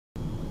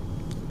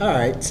All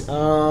right,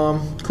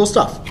 cool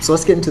stuff. So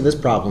let's get into this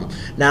problem.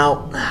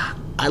 Now,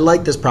 I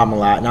like this problem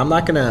a lot, and I'm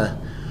not gonna,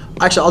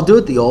 actually I'll do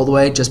it the old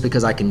way just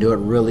because I can do it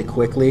really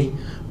quickly.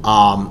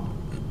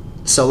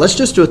 So let's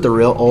just do it the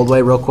real old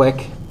way real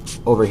quick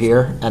over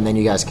here, and then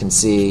you guys can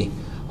see,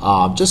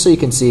 just so you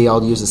can see,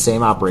 I'll use the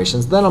same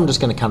operations. Then I'm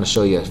just gonna kind of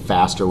show you a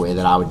faster way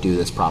that I would do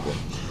this problem.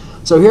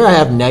 So here I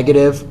have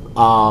negative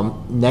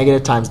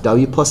times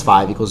w plus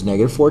 5 equals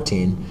negative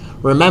 14.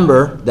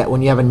 Remember that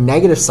when you have a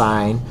negative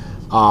sign,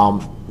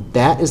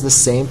 that is the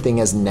same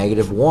thing as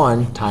negative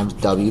 1 times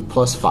w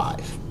plus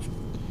 5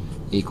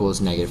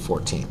 equals negative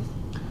 14.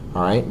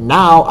 All right,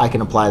 now I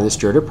can apply the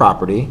distributive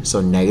property.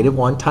 So negative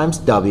 1 times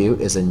w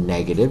is a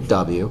negative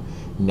w.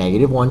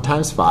 Negative 1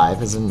 times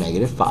 5 is a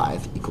negative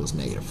 5 equals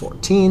negative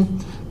 14.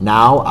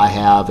 Now I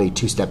have a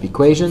two-step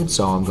equation,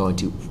 so I'm going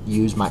to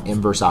use my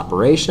inverse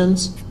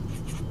operations.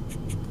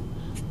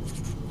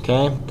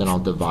 Okay, then I'll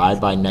divide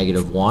by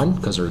negative 1,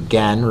 because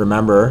again,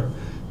 remember,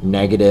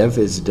 negative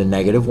is the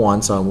negative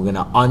 1, so I'm going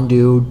to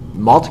undo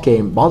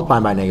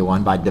multiplying by negative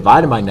 1 by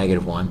dividing by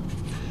negative 1,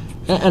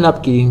 and end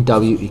up getting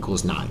w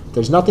equals 9.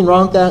 There's nothing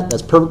wrong with that.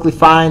 That's perfectly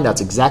fine.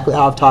 That's exactly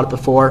how I've taught it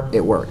before.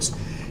 It works.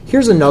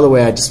 Here's another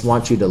way I just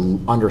want you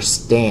to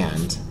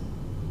understand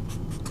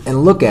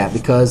and look at,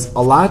 because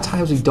a lot of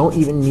times we don't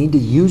even need to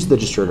use the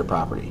distributive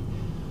property.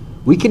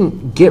 We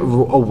can get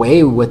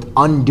away with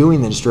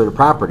undoing the distributive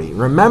property.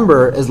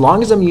 Remember, as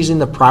long as I'm using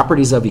the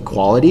properties of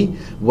equality,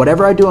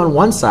 whatever I do on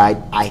one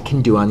side, I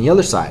can do on the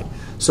other side.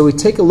 So we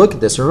take a look at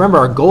this. Remember,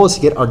 our goal is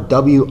to get our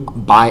w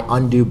by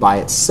undo by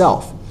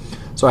itself.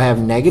 So I have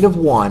negative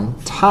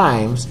 1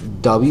 times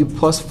w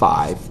plus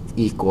 5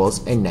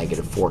 equals a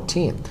negative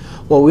 14.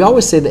 Well, we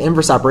always say the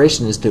inverse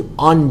operation is to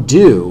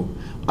undo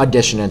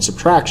addition and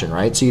subtraction,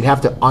 right? So you'd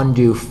have to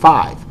undo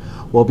 5.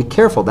 Well, be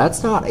careful,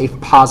 that's not a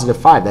positive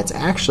 5, that's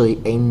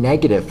actually a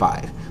negative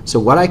 5. So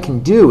what I can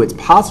do, it's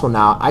possible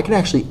now, I can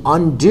actually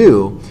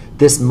undo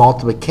this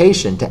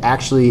multiplication to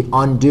actually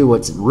undo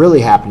what's really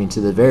happening to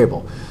the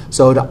variable.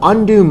 So to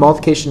undo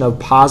multiplication of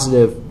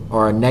positive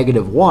or a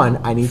negative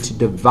 1, I need to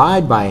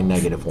divide by a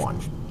negative 1.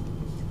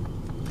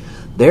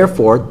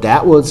 Therefore,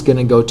 that was going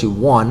to go to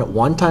 1.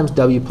 1 times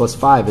w plus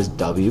 5 is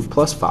w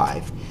plus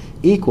 5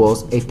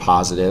 equals a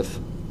positive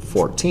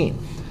 14.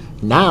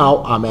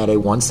 Now I'm at a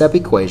one-step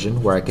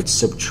equation where I could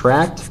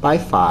subtract by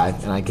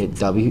 5 and I get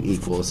w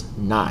equals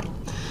 9.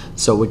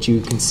 So what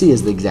you can see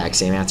is the exact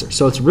same answer.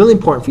 So it's really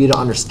important for you to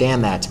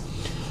understand that,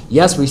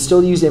 yes, we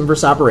still use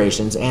inverse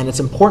operations, and it's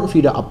important for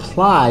you to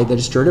apply the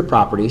distributive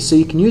property so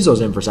you can use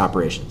those inverse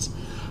operations.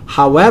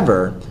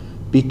 However,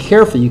 be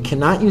careful, you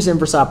cannot use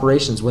inverse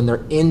operations when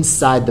they're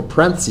inside the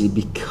parentheses,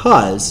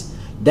 because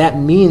that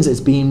means it's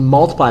being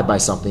multiplied by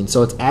something,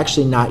 so it's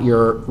actually not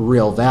your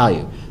real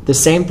value. The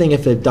same thing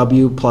if a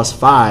w plus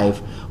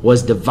 5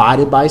 was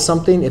divided by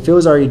something. If it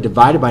was already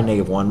divided by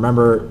negative 1,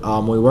 remember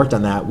when we worked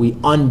on that, we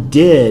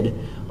undid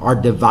our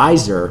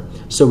divisor,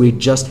 so we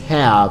just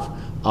have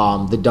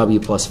the w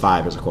plus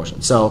 5 as a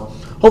quotient. So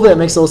hopefully that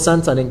makes a little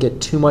sense. I didn't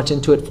get too much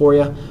into it for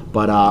you,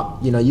 but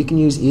you know, you can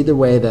use either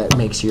way that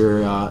makes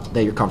your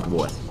that you're comfortable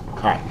with.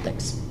 All right,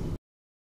 thanks.